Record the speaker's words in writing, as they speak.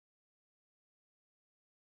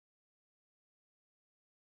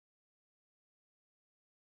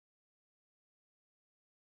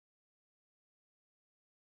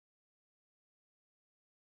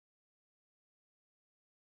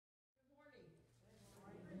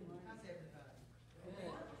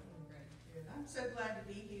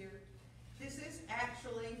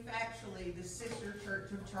factually the sister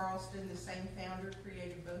church of Charleston. The same founder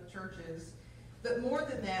created both churches. But more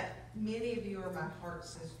than that, many of you are my heart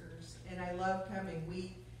sisters, and I love coming.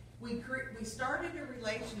 We started a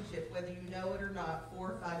relationship, whether you know it or not, 4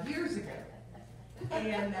 or 5 years ago.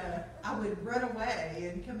 And I would run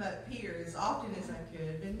away and come up here as often as I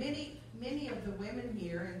could. And many of the women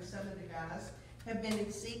here and some of the guys have been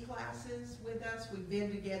in C classes with us. We've been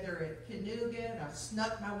together at Canoga, and I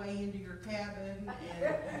snuck my way into your cabin.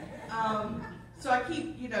 And so I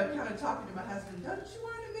keep, kind of talking to my husband, don't you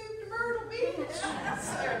want to move to Myrtle Beach?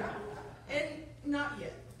 And not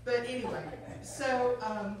yet. But anyway, so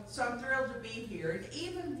I'm thrilled to be here. And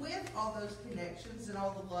even with all those connections and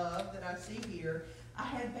all the love that I see here, I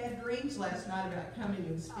had bad dreams last night about coming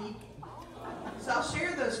and speaking. So I'll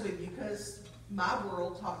share those with you because my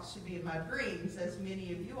world talks to me in my dreams, as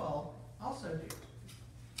many of you all also do.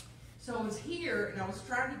 So I was here and I was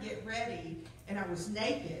trying to get ready and I was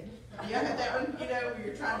naked. You had that one, where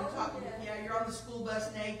you're trying to talk, you're on the school bus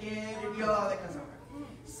naked and all that kind of stuff.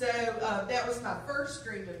 So that was my first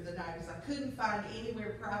dream of the night, is I couldn't find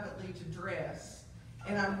anywhere privately to dress,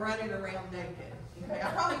 and I'm running around naked. Okay,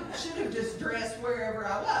 I probably should have just dressed wherever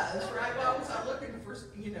I was, right? Why was I looking for,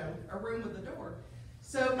 a room with a door?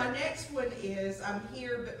 So my next one is I'm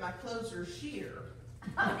here, but my clothes are sheer.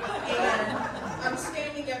 And I'm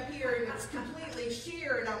standing up here, and it's completely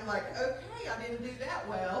sheer, and I'm like, okay, I didn't do that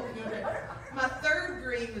well. My third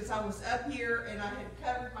dream is I was up here, and I had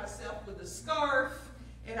covered myself with a scarf,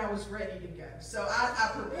 and I was ready to go. So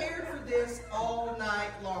I prepared for this all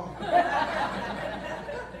night long.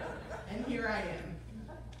 And here I am.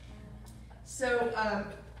 So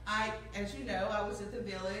as you know, I was at the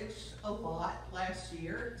Village a lot last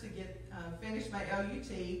year to get finish my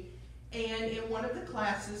LUT. And in one of the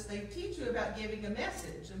classes, they teach you about giving a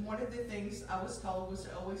message. And one of the things I was told was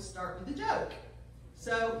to always start with a joke.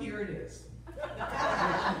 So here it is.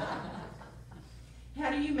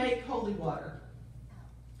 How do you make holy water?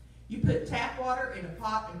 You put tap water in a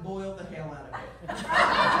pot and boil the hell out of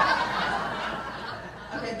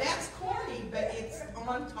it. Okay, that's corny, but it's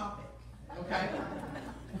on topic, okay?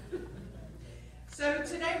 So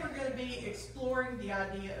today we're going to be exploring the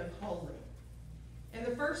idea of holy. And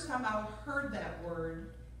the first time I heard that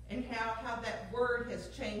word and how that word has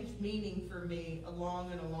changed meaning for me along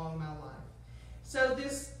my life. So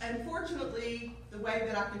this, unfortunately, the way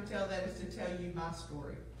that I can tell that is to tell you my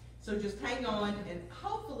story. So just hang on, and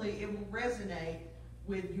hopefully it will resonate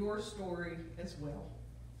with your story as well.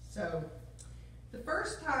 So the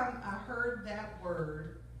first time I heard that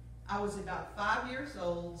word, I was about 5 years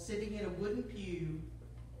old, sitting in a wooden pew,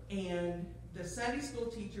 and the Sunday school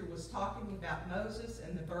teacher was talking about Moses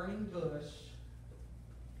and the burning bush,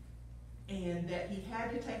 and that he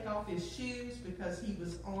had to take off his shoes because he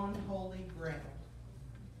was on holy ground.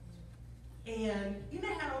 And you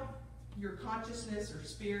know how your consciousness or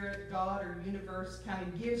spirit, God or universe kind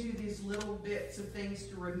of gives you these little bits of things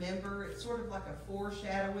to remember? It's sort of like a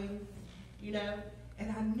foreshadowing,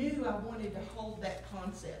 And I knew I wanted to hold that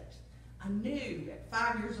concept. I knew at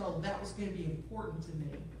 5 years old that was going to be important to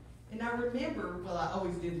me. And I remember, well, I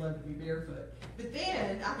always did love to be barefoot. But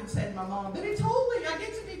then I could say to my mom, but it's holy, I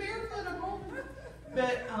get to be barefoot, I'm holy.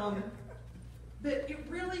 But it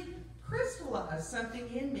really crystallized something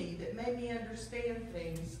in me that made me understand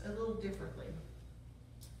things a little differently.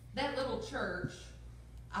 That little church,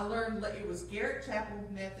 I learned it was Garrett Chapel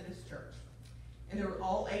Methodist Church. And there were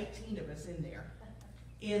all 18 of us in there,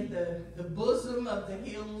 in the bosom of the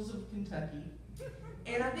hills of Kentucky.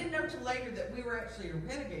 And I didn't know till later that we were actually a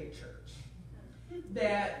renegade church.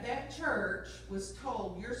 That church was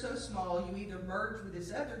told, you're so small, you either merge with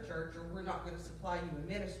this other church or we're not going to supply you a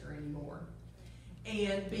minister anymore.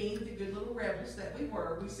 And being the good little rebels that we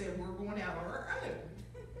were, we said we're going out on our own.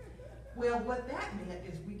 Well, what that meant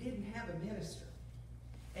is we didn't have a minister.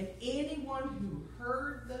 And anyone who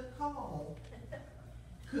heard the call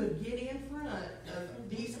could get in front of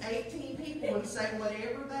these 18 people and say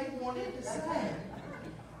whatever they wanted to say.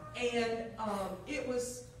 And it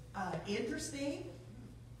was interesting,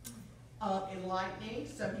 enlightening.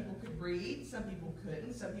 Some people could read, some people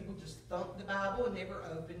couldn't. Some people just thumped the Bible and never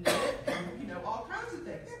opened it, and all kinds of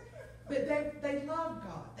things. But they loved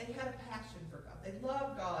God. They had a passion for God. They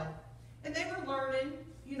loved God. And they were learning,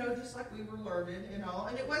 just like we were learning and all.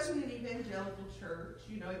 And it wasn't an evangelical church.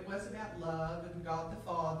 It was about love and God the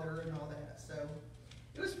Father and all that. So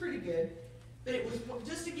it was pretty good. But it was,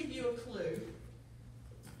 just to give you a clue,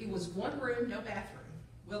 it was one room, no bathroom.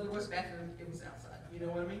 Well, there was a bathroom. It was outside. You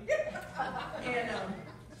know what I mean? And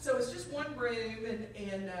so it's just one room,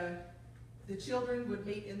 and the children would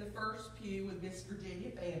meet in the first pew with Miss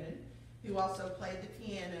Virginia Bannon, who also played the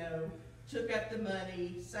piano, took up the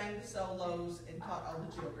money, sang the solos, and taught all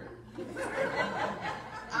the children.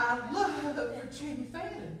 I love Virginia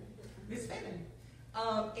Fannin, Miss Fannin.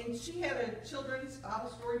 And she had a children's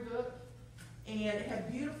Bible story book, and it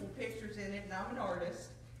had beautiful pictures in it, and I'm an artist.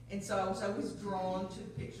 And so I was always drawn to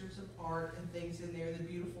pictures of art and things in there, the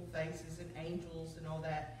beautiful faces and angels and all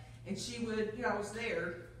that. And she would, I was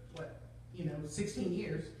there, 16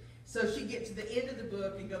 years. So she'd get to the end of the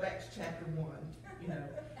book and go back to chapter 1,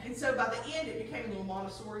 And so by the end, it became a little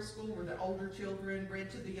Montessori school where the older children read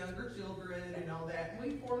to the younger children and all that. And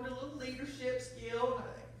we formed a little leadership skill.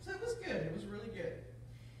 So it was good. It was really good.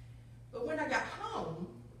 But when I got home,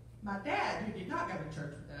 my dad, who did not go to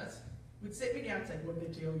church with us, would sit me down and say, "What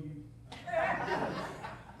did they tell you?"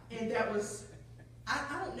 And that was,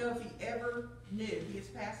 I don't know if he ever knew, he is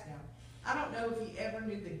passed now, I don't know if he ever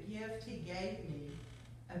knew the gift he gave me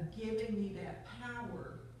of giving me that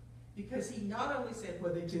power. Because he not only said,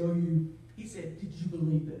 "What did they tell you?" He said, "Did you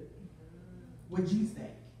believe it? What'd you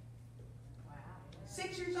think?" Wow.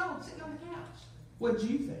 6 years old, sitting on the couch. "What'd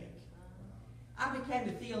you think?" I became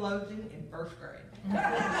a theologian in first grade.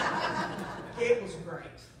 It was great.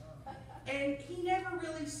 And he never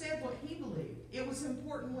really said what he believed. It was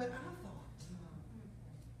important what I thought.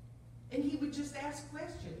 And he would just ask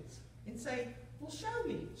questions and say, "Well, show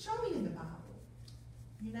me in the Bible."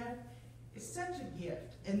 It's such a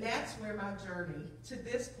gift. And that's where my journey to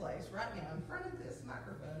this place right now, in front of this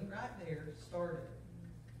microphone right there, started,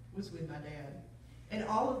 was with my dad. And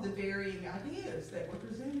all of the varying ideas that were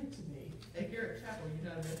presented to me at Garrett Chapel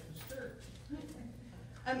United Methodist Church.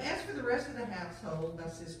 As for the rest of the household, my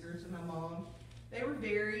sisters and my mom, they were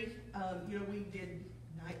very, we did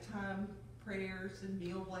nighttime prayers and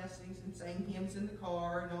meal blessings and sang hymns in the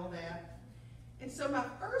car and all that. And so my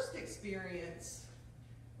first experience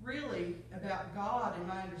really about God and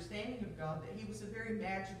my understanding of God, that he was a very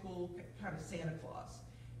magical kind of Santa Claus.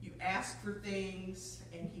 You asked for things,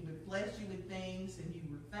 and he would bless you with things, and you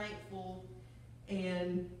were thankful.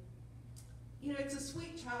 And it's a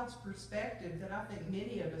sweet child's perspective that I think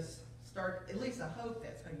many of us start, at least I hope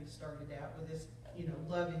that's how you started out with this,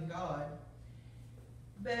 loving God.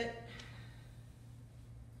 But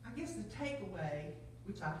I guess the takeaway,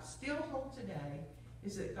 which I still hold today,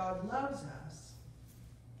 is that God loves us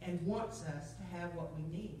and wants us to have what we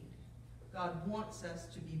need. God wants us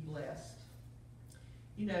to be blessed.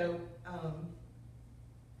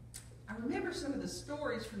 I remember some of the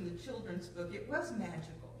stories from the children's book. It was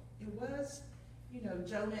magical. It was,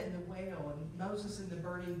 Jonah and the whale, and Moses in the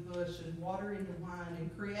burning bush, and water into wine,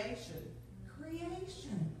 and creation.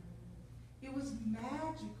 Creation. It was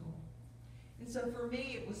magical. And so for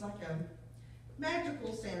me, it was like a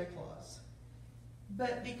magical Santa Claus.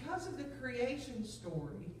 But because of the creation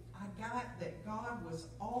story, I got that God was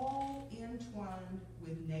all entwined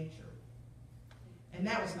with nature. And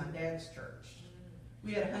that was my dad's church.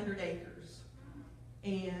 We had 100 acres.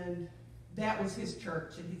 And that was his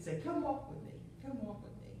church. And he'd say, "Come walk with me. Come walk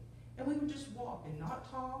with me." And we would just walk and not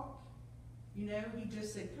talk. He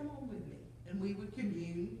just said, "Come on with me." And we would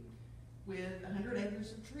commune with 100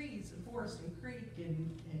 acres of trees and forest and creek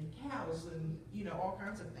and cows and, all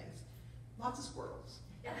kinds of things. Lots of squirrels.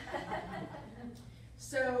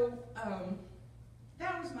 So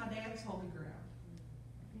that was my dad's holy ground,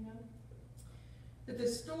 But the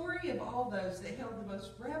story of all those that held the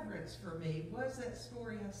most reverence for me was that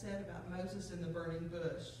story I said about Moses in the burning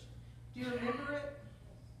bush. Do you remember it?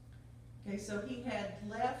 Okay, so he had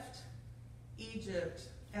left Egypt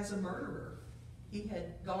as a murderer. He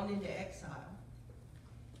had gone into exile.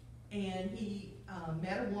 And he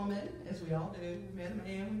met a woman, as we all do. We met a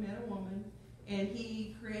man, we met a woman. And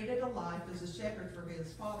he created a life as a shepherd for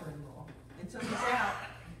his father-in-law. And so he's out.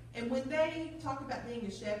 And when they talk about being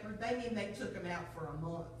a shepherd, they mean they took him out for a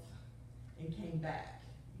month and came back.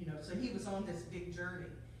 So he was on this big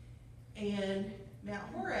journey. And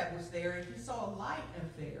Mount Horeb was there, and he saw a light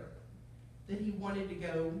up there that he wanted to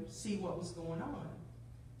go see what was going on.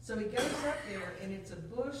 So he goes up there, and it's a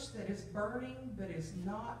bush that is burning but is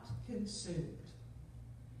not consumed.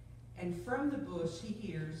 And from the bush he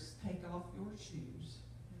hears, "Take off your shoes,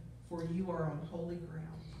 for you are on holy ground."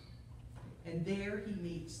 And there he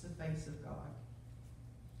meets the face of God.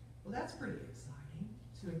 Well, that's pretty exciting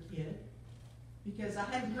to a kid, because I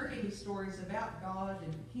hadn't heard any stories about God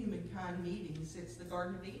and humankind meeting since the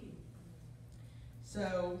Garden of Eden.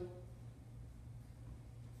 So,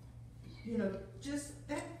 just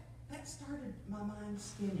that started my mind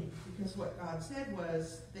spinning, because what God said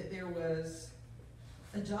was that there was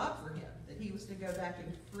a job for him, that he was to go back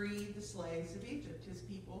and free the slaves of Egypt, his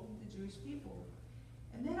people, the Jewish people.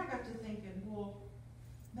 And then I got to thinking, well,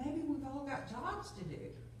 maybe we've all got jobs to do.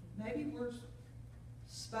 Maybe we're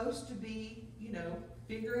supposed to be,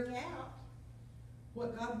 figuring out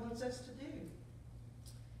what God wants us to do.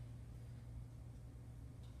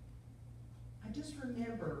 I just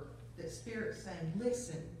remember that Spirit saying,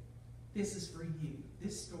 listen, this is for you.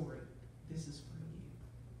 This story, this is for you.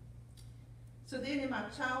 So then in my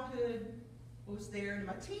childhood, I was there in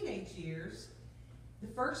my teenage years, the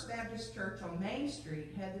First Baptist Church on Main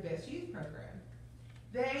Street had the best youth program.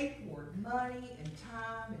 They poured money and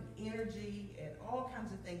time and energy and all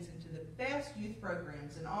kinds of things into the best youth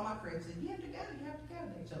programs. And all my friends said, you have to go, you have to go.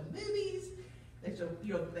 They show movies, they show,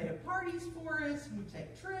 they have parties for us, and we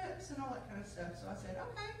take trips and all that kind of stuff. So I said,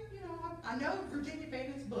 okay, I know Virginia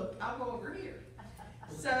Baden's book, I'll go over here.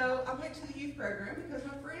 So I went to the youth program because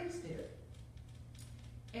my friends did.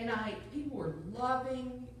 And people were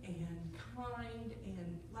loving and kind,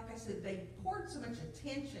 and like I said, they poured so much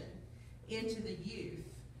attention into the youth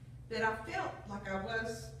that I felt like I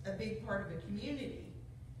was a big part of a community.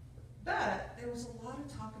 But there was a lot of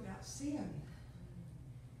talk about sin.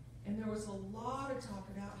 And there was a lot of talk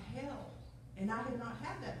about hell. And I had not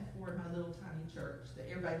had that before in my little tiny church, that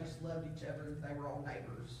everybody just loved each other and they were all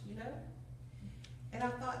neighbors, And I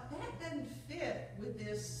thought, that doesn't fit with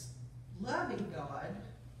this loving God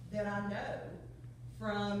that I know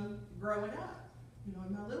from growing up,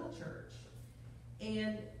 in my little church.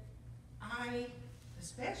 And I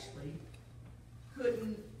especially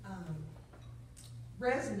couldn't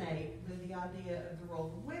resonate with the idea of the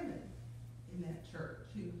role of women in that church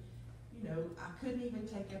who, I couldn't even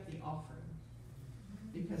take up the offering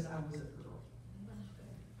because I was a girl.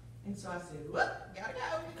 And so I said, whoop, gotta go.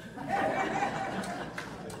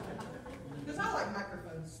 Because I like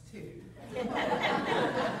microphones too.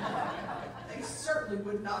 They certainly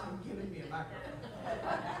would not have given me a microphone.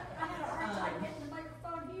 I had a hard time getting the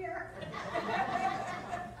microphone here.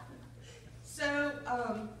 So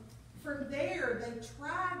from there, they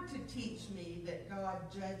tried to teach me that God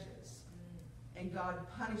judges and God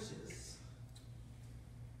punishes.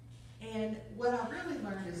 And what I really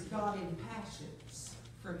learned is God impassions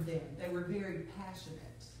from them. They were very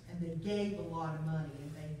passionate, and they gave a lot of money,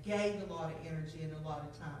 and they gave a lot of energy and a lot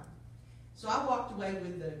of time. So I walked away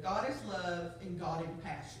with the God is love and God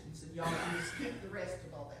impassions, and y'all can just keep the rest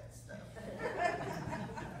of all that stuff.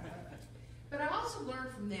 But I also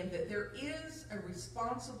learned from them that there is a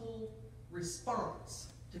responsible response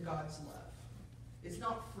to God's love. It's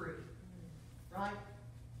not free, right?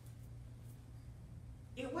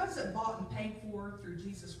 It wasn't bought and paid for through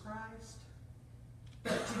Jesus Christ.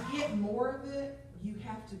 But to get more of it, you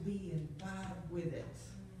have to be in vibe with it.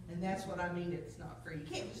 And that's what I mean, it's not free. You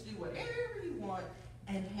can't just do whatever you want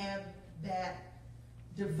and have that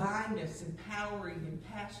divineness, empowering, and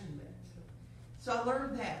passionate. So I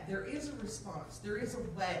learned that there is a response. There is a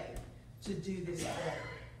way to do this better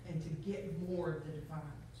and to get more of the divine.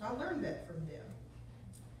 So I learned that from them.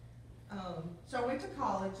 So I went to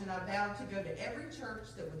college, and I vowed to go to every church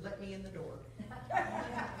that would let me in the door.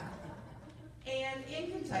 And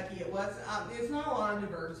in Kentucky, it was, there's not a lot of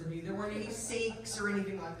diversity. There weren't any Sikhs or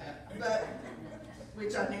anything like that, but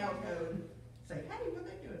which I now go and say, hey, what are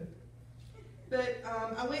they doing? But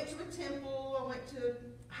I went to a temple. I went to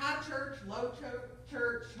high church, low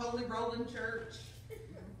church, Holy Rolling Church.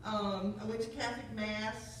 I went to Catholic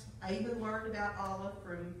Mass. I even learned about Allah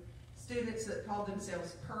from students that called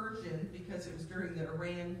themselves Persian because it was during the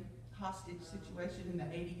Iran hostage situation in the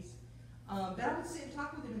 80s. But I would sit and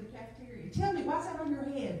talk with them in the cafeteria. Tell me, why's that on your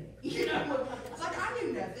head? It's like I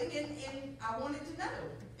knew nothing, and I wanted to know.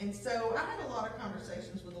 And so I had a lot of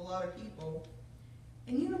conversations with a lot of people.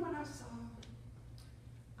 And you know what I saw?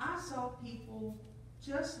 I saw people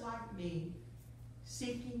just like me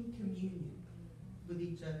seeking communion with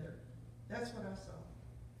each other. That's what I saw.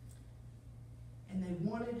 And they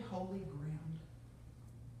wanted holy ground.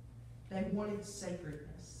 They wanted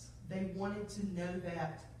sacredness. They wanted to know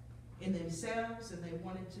that in themselves, and they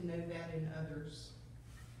wanted to know that in others.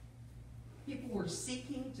 People were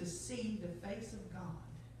seeking to see the face of God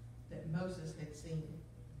that Moses had seen.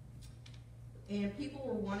 And people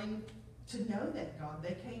were wanting to know that God.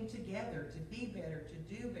 They came together to be better,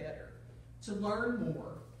 to do better, to learn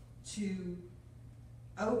more, to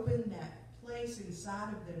open that place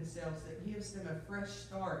inside of themselves that gives them a fresh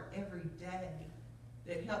start every day,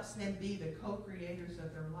 that helps them be the co-creators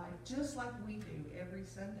of their life, just like we do every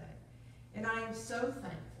Sunday. And I am so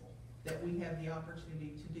thankful that we have the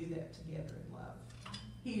opportunity to do that together in love.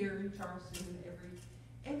 Here in Charleston, and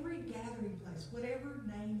every gathering place, whatever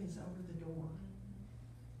name is over the door,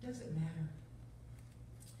 doesn't matter.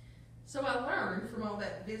 So I learned from all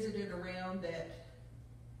that visited around that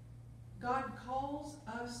God calls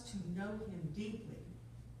us to know him deeply,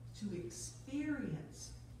 to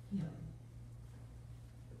experience him.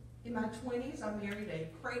 In my 20s, I married a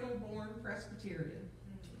cradle-born Presbyterian.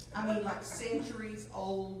 I mean, like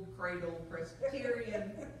centuries-old cradle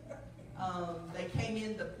Presbyterian. They came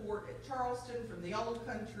in the port at Charleston from the old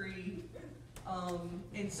country.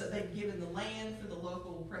 And so they'd given the land for the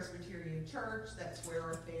local Presbyterian church. That's where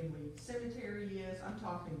our family cemetery is. I'm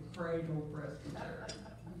talking cradle Presbyterian.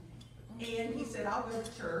 And he said, I'll go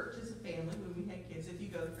to church as a family when we had kids if you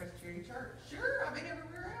go to Presbyterian church. Sure, I've been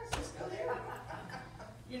everywhere else. Let's go there.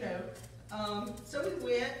 You know. So we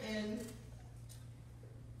went, and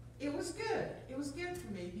it was good. It was good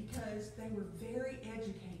for me because they were very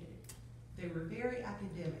educated. They were very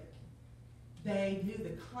academic. They knew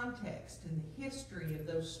the context and the history of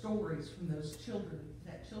those stories from those children,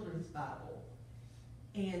 that children's Bible.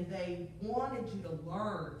 And they wanted you to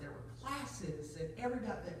learn. There were classes, and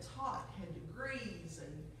everybody that taught had degrees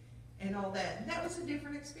and all that. And that was a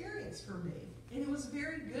different experience for me. And it was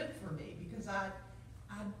very good for me because I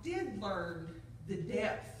did learn the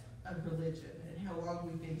depth of religion and how long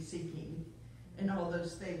we've been seeking and all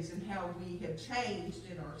those things and how we have changed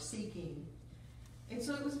in our seeking. And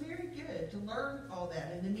so it was very good to learn all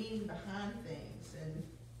that and the meaning behind things.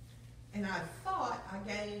 And I thought I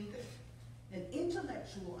gained an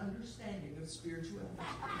intellectual understanding of spirituality.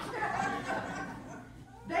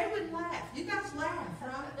 They would laugh. You guys laugh,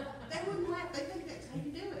 right? They wouldn't laugh. They think that's how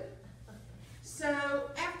you do it.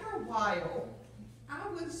 So after a while, I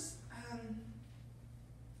was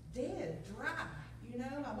dead, dry. You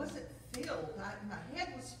know, I wasn't filled. My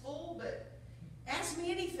head was full, but ask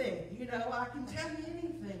me anything. You know, I can tell you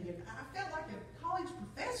anything. And I felt like a college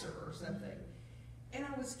professor or something. And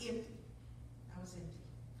I was empty. I was empty.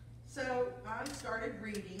 So I started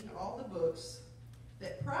reading all the books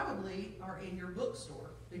that probably are in your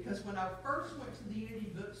bookstore. Because when I first went to the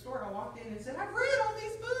Unity bookstore, I walked in and said, I've read all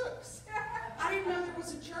these books. I didn't know there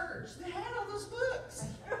was a church that had all those books.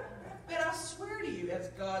 But I swear to you, as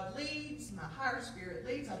God leads, my higher spirit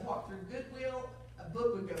leads, I'd walk through Goodwill, a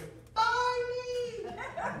book would go, buy me!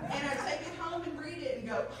 And I'd take it home and read it and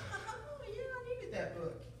go, oh, yeah, I needed that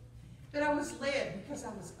book. But I was led because I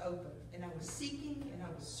was open, and I was seeking, and I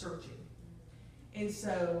was searching. And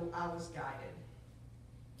so I was guided.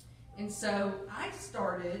 And so I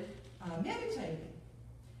started meditating.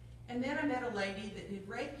 And then I met a lady that did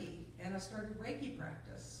Reiki, and I started Reiki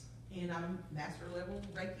practice. And I'm a master level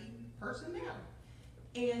Reiki person now.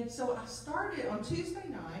 And so I started on Tuesday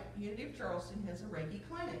night, Unity of Charleston has a Reiki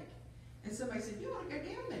clinic. And somebody said, you want to go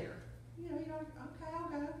down there? Okay, I'll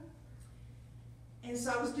go. And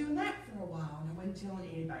so I was doing that for a while, and I wasn't telling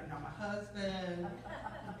anybody, not my husband,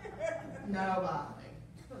 nobody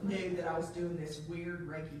knew that I was doing this weird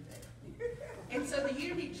Reiki thing. And so the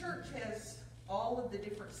Unity Church has all of the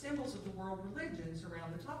different symbols of the world religions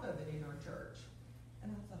around the top of it in our church.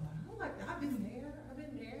 And I thought, I like that. I've been there.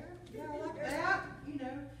 Yeah, I like that, you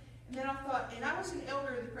know. And then I thought, and I was an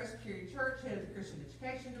elder of the Presbyterian Church, head of the Christian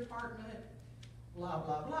Education Department, blah,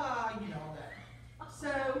 blah, blah, you know, all that.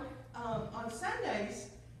 So on Sundays,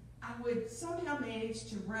 I would somehow manage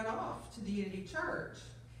to run off to the Unity Church.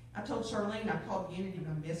 I told Charlene I called Unity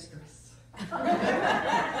my mistress.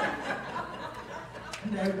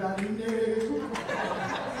 Nobody knew.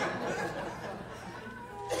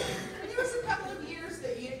 It was a couple of years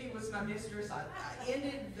that Unity was my mistress. I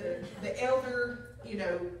ended the elder,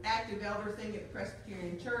 active elder thing at the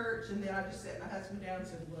Presbyterian Church, and then I just sat my husband down and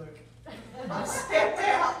said, look, I stepped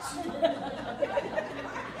out.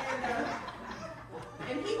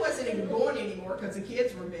 And he wasn't even going anymore because the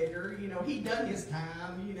kids were bigger. He'd done his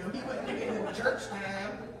time. He wasn't doing any more church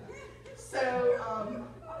time. So,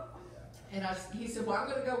 he said, well, I'm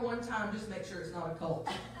going to go one time, just make sure it's not a cult.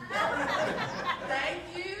 Thank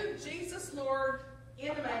you, Jesus, Lord,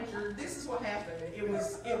 in the manger. This is what happened. It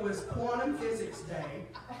was quantum physics day.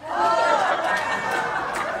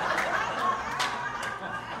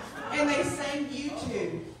 And they sang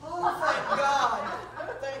YouTube. Oh, thank God.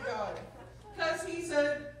 Thank God. Because he's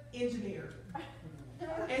an engineer.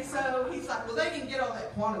 And so he's like, well, they didn't get all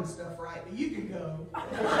that quantum stuff right, but you can go.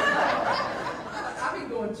 I've been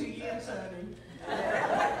going 2 years, honey.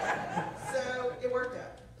 So it worked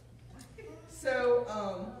out. So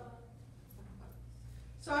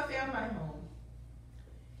I found my home.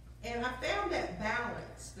 And I found that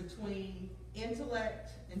balance between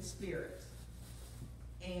intellect and spirit.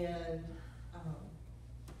 And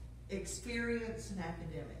experience and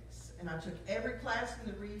academics. And I took every class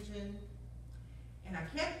in the region. And I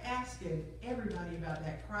kept asking everybody about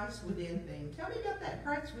that Christ within thing. Tell me about that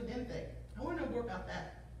Christ within thing. I want to know more about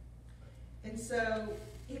that. And so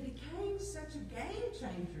it became such a game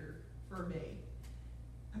changer for me.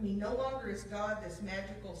 I mean, no longer is God this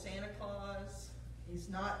magical Santa Claus. He's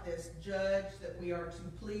not this judge that we are to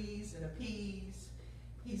please and appease.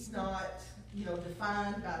 He's not,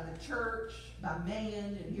 defined by the church, by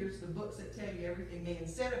man, and here's the books that tell you everything man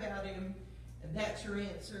said about him, and that's your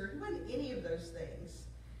answer. It wasn't any of those things.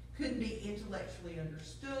 Couldn't be intellectually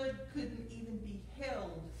understood, couldn't even be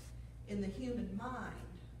held in the human mind.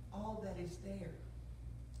 All that is there.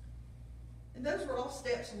 And those were all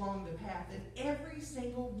steps along the path, and every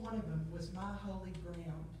single one of them was my holy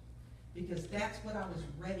ground, because that's what I was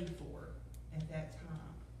ready for at that time.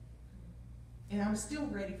 And I'm still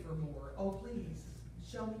ready for more. Oh, please,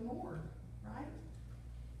 show me more, right?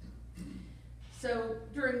 So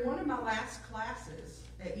during one of my last classes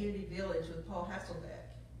at Unity Village with Paul Hasselbeck,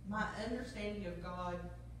 my understanding of God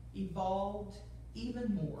evolved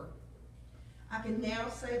even more. I can now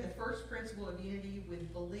say the first principle of unity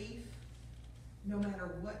with belief, no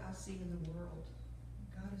matter what I see in the world,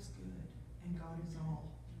 God is good and God is all.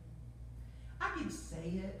 I could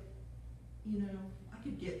say it, I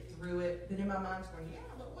could get through it, but in my mind's going, yeah,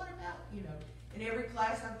 but what about, in every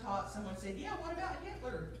class I've taught, someone said, yeah, what about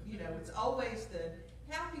Hitler? It's always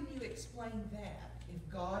how can you explain that if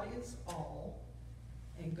God is all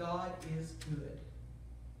and God is good?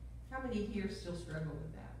 How many here still struggle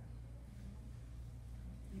with that?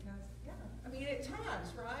 You guys, yeah. I mean, at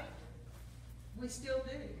times, right? We still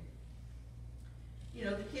do.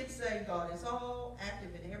 The kids say God is all,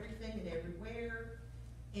 active in everything and everywhere.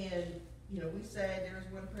 And, we say there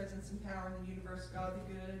is one presence and power in the universe, God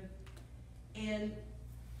the good. And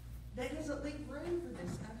that doesn't leave room for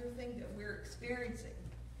this other thing that we're experiencing.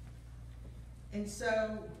 And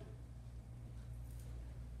so,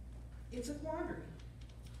 it's a quandary.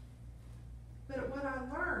 But what I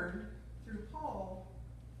learned through Paul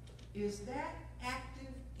is that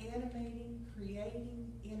active, animating,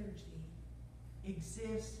 creating energy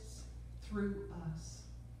exists through us.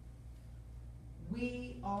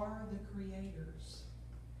 We are the creators.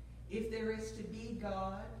 If there is to be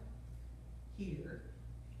God here,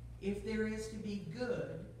 if there is to be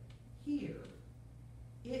good here,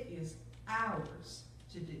 it is ours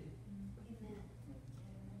to do. Amen.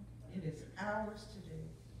 It is ours to do.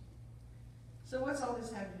 So what's all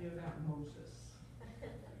this have to do about Moses?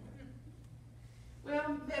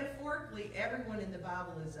 Well, metaphorically, everyone in the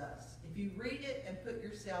Bible is us. If you read it and put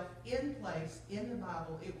yourself in place in the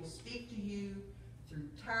Bible, it will speak to you through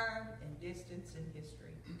time and distance and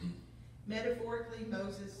history. Metaphorically,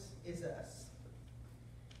 Moses is us.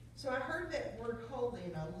 So I heard that word holy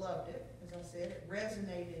and I loved it. As I said, it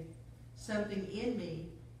resonated something in me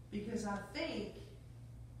because I think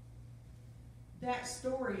that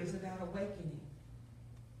story is about awakening.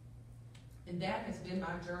 And that has been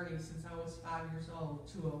my journey since I was 5 years old,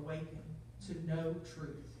 to awaken, to know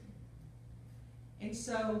truth. And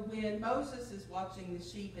so when Moses is watching the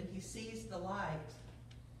sheep and he sees the light,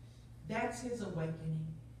 that's his awakening.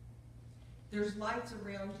 There's lights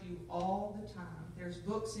around you all the time. There's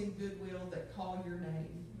books in Goodwill that call your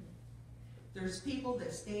name. There's people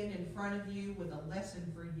that stand in front of you with a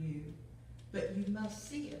lesson for you, but you must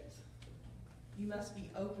see it. You must be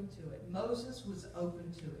open to it. Moses was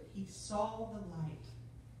open to it. He saw the light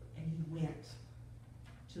and he went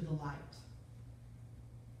to the light.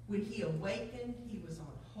 When he awakened, he was on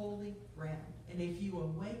holy ground. And if you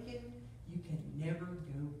awaken, you can never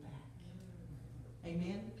go back.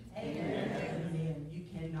 Amen? Amen. Amen. You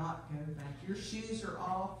cannot go back. Your shoes are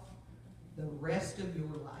off the rest of your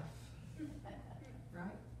life. Right?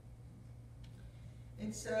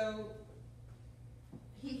 And so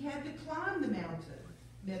he had to climb the mountain.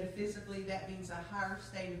 Metaphysically, that means a higher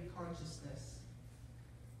state of consciousness.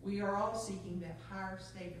 We are all seeking that higher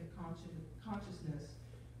state of consciousness.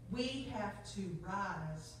 We have to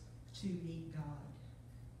rise to meet God.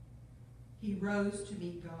 He rose to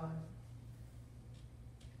meet God.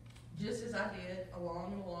 Just as I did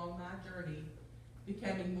along my journey,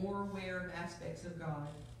 becoming more aware of aspects of God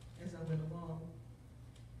as I went along.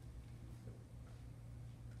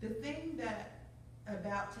 The thing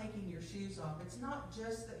about taking your shoes off, it's not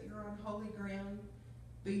just that you're on holy ground,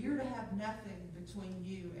 but you're to have nothing between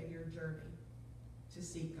you and your journey to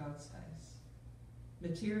seek God's face.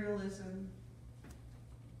 Materialism,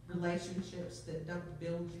 relationships that don't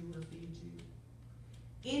build you or feed you.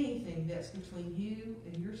 Anything that's between you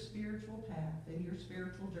and your spiritual path and your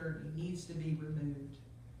spiritual journey needs to be removed.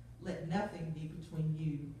 Let nothing be between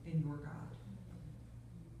you and your God.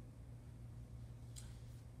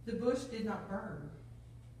 The bush did not burn.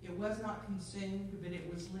 It was not consumed, but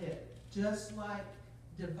it was lit. Just like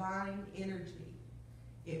divine energy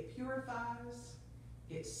It purifies,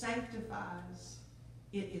 it sanctifies,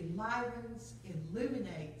 it enlivens,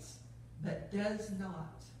 illuminates, but does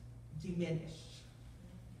not diminish.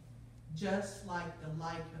 Just like the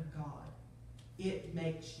light of God, it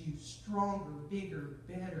makes you stronger, bigger,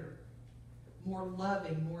 better, more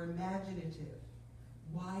loving, more imaginative,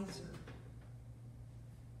 wiser.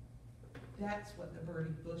 That's what the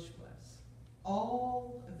burning bush was.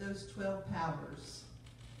 All of those 12 powers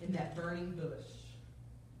in that burning bush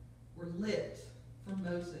were lit for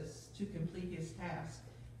Moses to complete his task,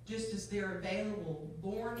 just as they're available,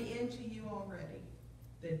 born into you already,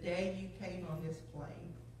 the day you came on this plane.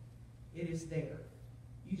 It is there.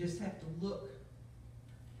 You just have to look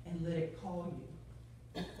and let it call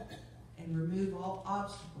you and remove all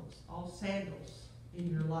obstacles, all sandals in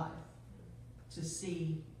your life to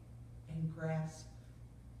see and grasp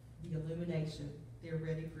the illumination. They're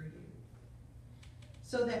ready for you.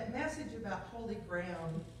 So that message about holy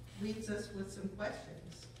ground leaves us with some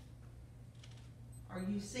questions. Are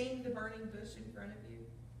you seeing the burning bush in front of you?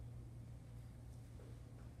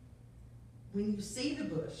 When you see the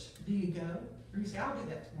bush, do you go? Or you say, I'll do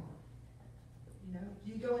that tomorrow? You know,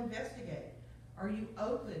 do you go investigate? Are you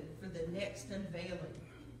open for the next unveiling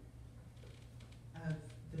of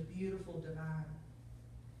the beautiful divine?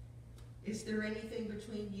 Is there anything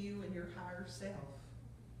between you and your higher self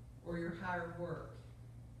or your higher work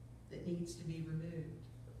that needs to be removed?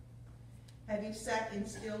 Have you sat in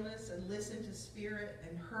stillness and listened to Spirit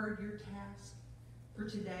and heard your task for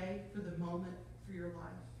today, for the moment, for your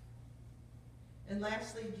life? And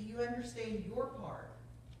lastly, do you understand your part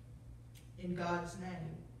in God's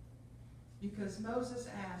name? Because Moses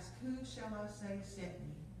asked, who shall I say sent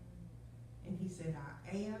me? And he said,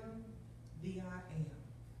 I am the I am.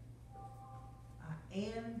 I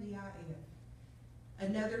am the I am.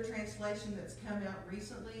 Another translation that's come out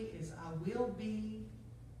recently is, I will be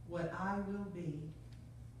what I will be.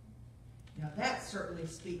 Now that certainly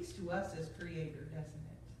speaks to us as creator, doesn't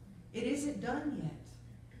it? It isn't done yet.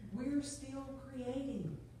 We're still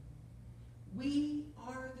creating. We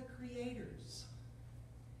are the creators.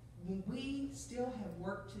 We still have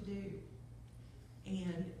work to do.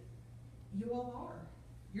 And you all are.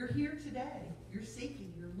 You're here today. You're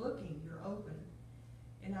seeking, you're looking, you're open.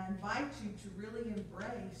 And I invite you to really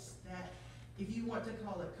embrace that, if you want to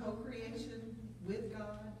call it co-creation with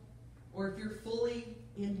God, or if you're fully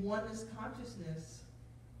in oneness consciousness,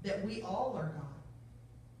 that we all are God.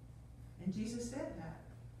 And Jesus said that.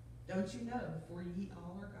 Don't you know, for ye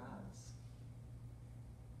all are gods.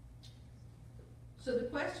 So the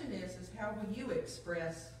question is how will you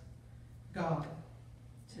express God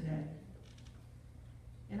today?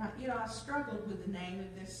 And I struggled with the name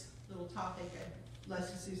of this little topic.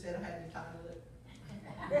 Leslie Sue said I had to title it.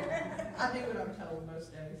 I do what I'm told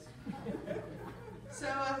most days. So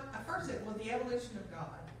I first said, well, the evolution of God.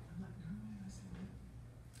 I'm like, no, I said that.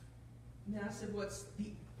 And then I said, what's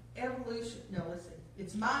the evolution? No, let's see.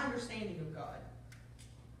 It's my understanding of God.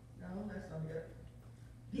 No, that's not good.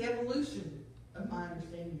 The evolution of my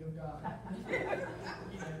understanding of God.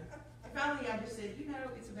 Finally, I just said,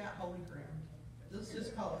 it's about holy ground. Let's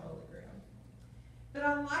just call it holy ground. But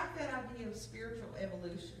I like that idea of spiritual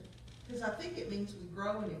evolution, because I think it means we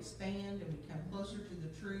grow and expand and we come closer to the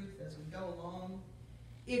truth as we go along,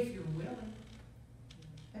 if you're willing.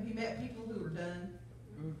 Have you met people who are done?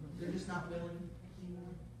 They're just not willing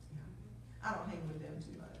anymore? Yeah. I don't hang with them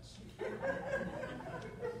too much.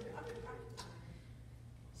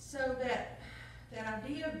 So that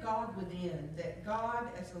idea of God within, that God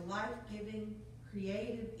as a life-giving,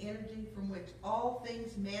 creative energy from which all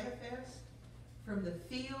things manifest, from the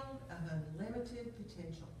field of unlimited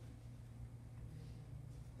potential.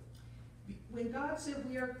 When God said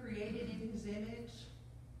we are created in His image,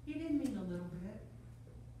 He didn't mean a little bit.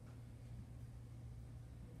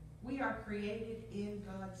 We are created in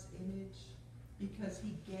God's image because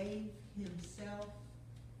He gave Himself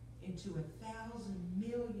into 1,000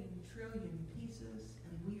 million trillion pieces,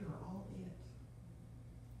 and we are all it.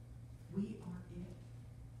 We are it.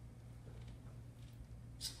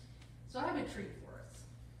 So I have a treat for us.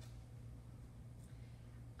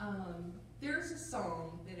 There's a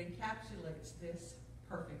song that encapsulates this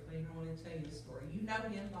perfectly, and I want to tell you a story. You know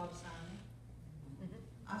him, Bob Simon.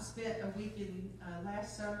 I spent a week in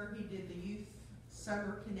last summer. He did the Youth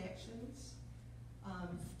Summer Connections.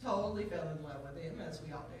 Totally fell in love with him, as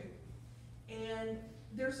we all do. And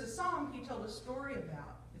there's a song he told a story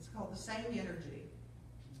about. It's called The Same Energy.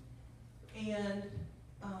 And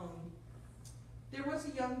there was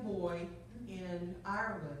a young boy in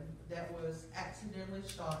Ireland that was accidentally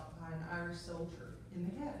shot by an Irish soldier in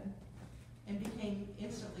the head and became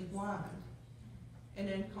instantly blind.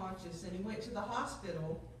 and unconscious, and he went to the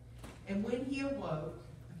hospital, and when he awoke,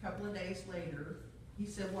 a couple of days later, he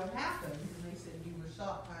said, "What happened?" And they said, "You were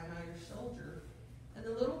shot by an Irish soldier." And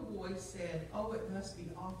the little boy said, "Oh, it must be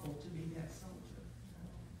awful to be that soldier.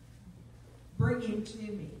 Bring him to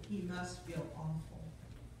me. He must feel awful."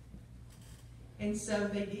 And so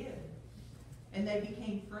they did. And they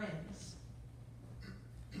became friends.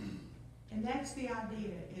 And that's the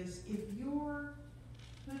idea, is if you're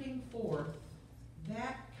putting forth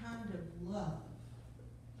that kind of love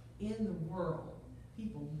in the world,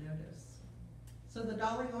 people notice. So the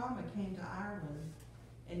Dalai Lama came to Ireland,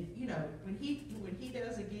 and you know, when he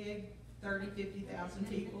does a gig, 30, 50,000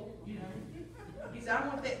 people, you know, he said, "I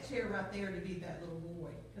want that chair right there to be that little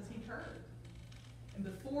boy," because he heard. And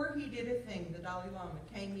before he did a thing, the Dalai Lama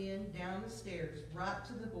came in, down the stairs, right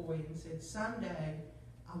to the boy and said, "Someday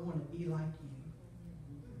I want to be like you."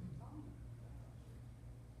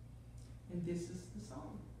 And this is the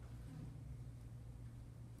song.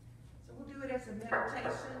 So we'll do it as a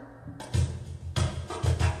meditation.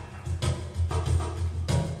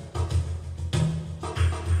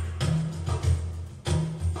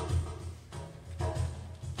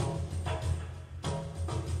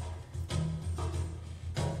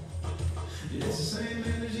 It's the same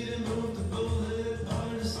energy that moved the bullet, part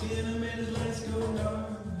of the skin and made his lights go dark.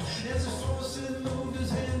 As the force that moved his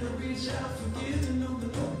hand to reach out, forgive and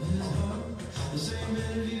open up his heart. The same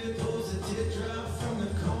energy that pulls the teardrop from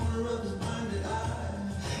the corner of his blinded eye.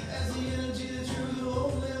 As the energy that drew the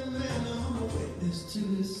holy man, the humble witness to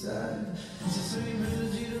his side. It's the same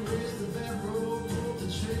energy that raised the bad rope, pulled the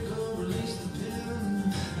trigger, released the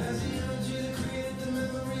pin. As the energy that created the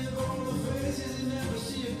memory of all the faces you never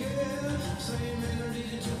see again. Same energy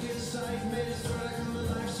that took his sight, made his strike come to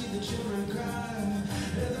life, see the children cry.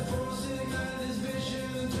 And the force that ignited his vision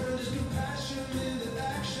and turned his compassion into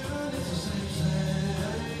action. It's the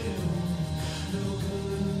same, no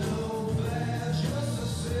good, no bad, just the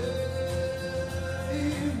same.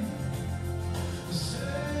 The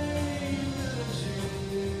same energy.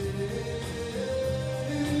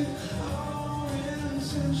 Our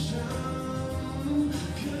intention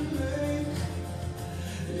can make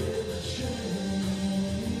it change.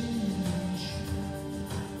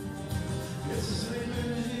 It's the same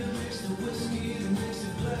energy that makes the whiskey, that makes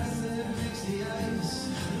the glass, that makes the ice.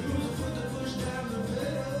 The rules of foot that push down the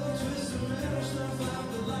pedal, twist the metal, snuff out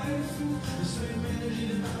the life. The same energy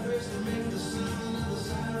that vibrates to make the sound of the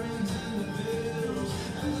sirens and the bells.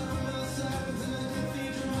 And the hum of the sirens in the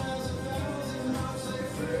cathedral has 1,000 hearts they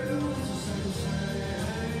fill. It's the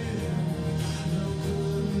same, no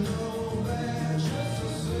good, no bad, just the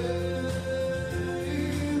same.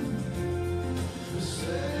 The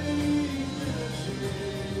same energy.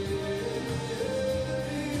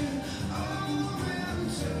 Our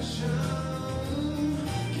intention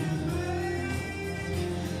can make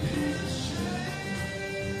it change.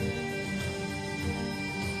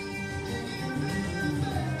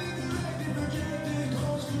 Projected,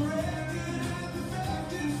 course corrected, and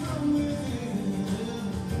perfected from within.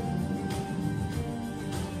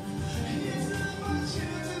 It's not by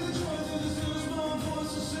chance in the choice of the still small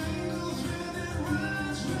voice, a single thread that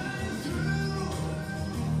runs right through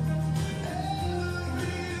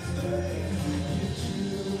everything you do.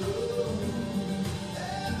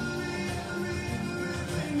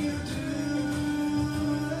 Everything you do.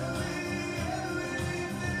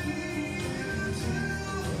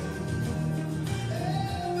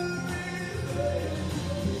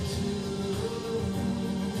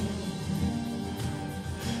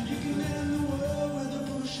 You can end the world with a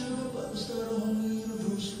push of a button, start a whole new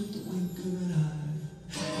universe with the wink of an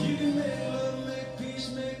eye. You can make love, make peace,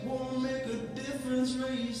 make war, make a difference,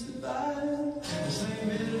 raise the vibe. The same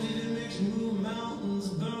energy that makes you move mountains,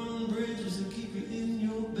 burn bridges, and keep you in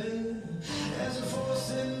your bed. As a force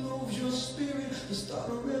that moves your spirit to start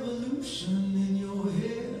a revolution in your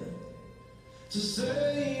head. It's the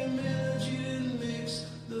same energy that makes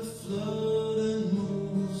the flood and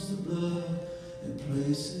moves the blood and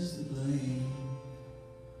places the blame.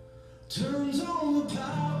 Turns on the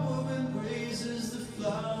power and raises the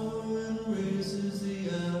flower and raises the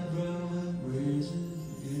eyebrow and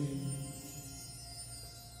raises the game.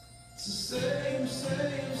 It's the same,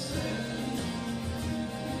 same, same.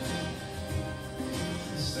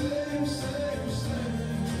 Same, same, same.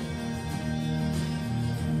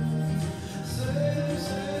 Same,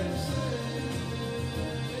 same, same.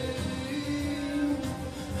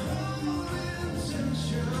 Our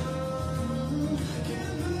intention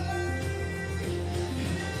can make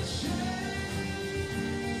it change.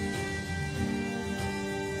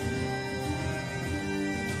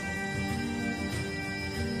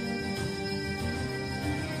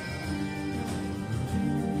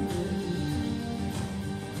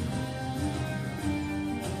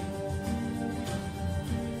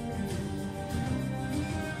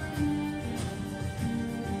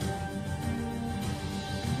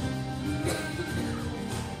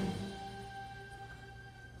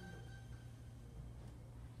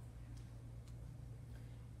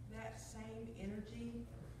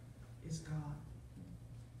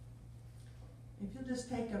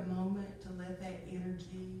 take a moment to let that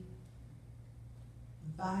energy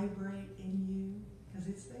vibrate in you? Because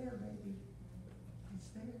it's there, baby. It's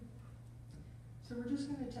there. So we're just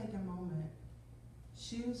going to take a moment,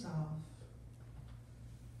 shoes off,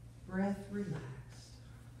 breath relaxed.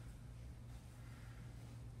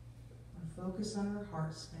 We'll focus on our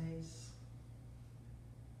heart space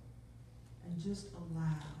and just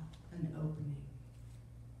allow an opening.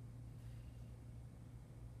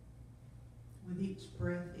 With each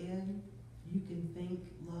breath in, you can think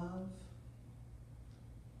love.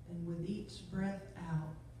 And with each breath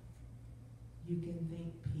out, you can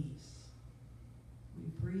think peace. We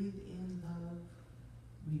breathe in love,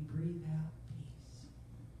 we breathe out peace.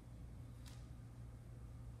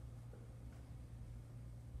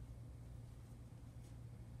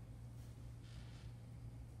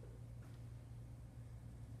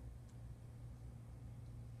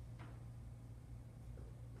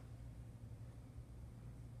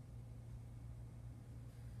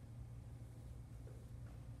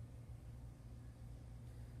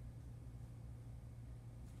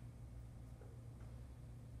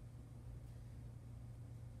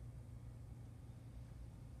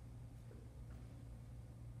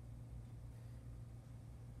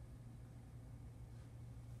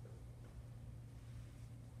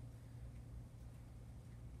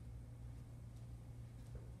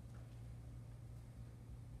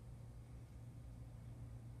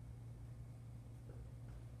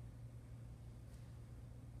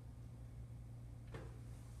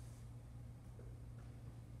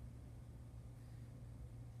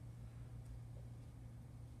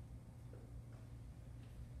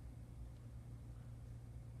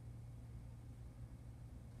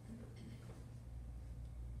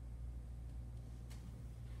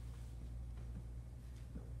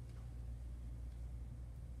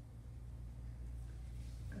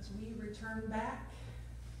 As we return back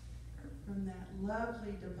from that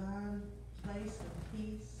lovely divine place of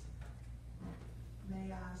peace,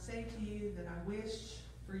 may I say to you that I wish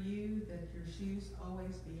for you that your shoes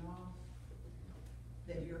always be off,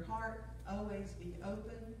 that your heart always be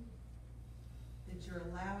open, that you're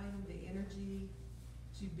allowing the energy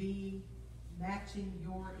to be matching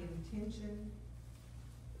your intention,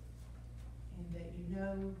 and that you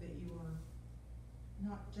know that you are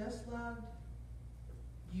not just loved,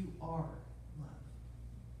 you are loved.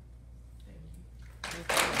 Thank you.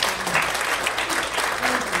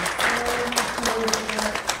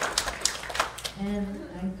 And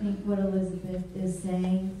I think what Elizabeth is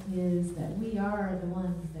saying is that we are the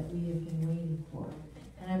ones that we have been waiting for.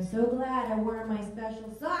 And I'm so glad I wore my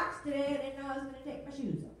special socks today. I didn't know I was going to take my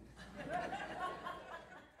shoes off.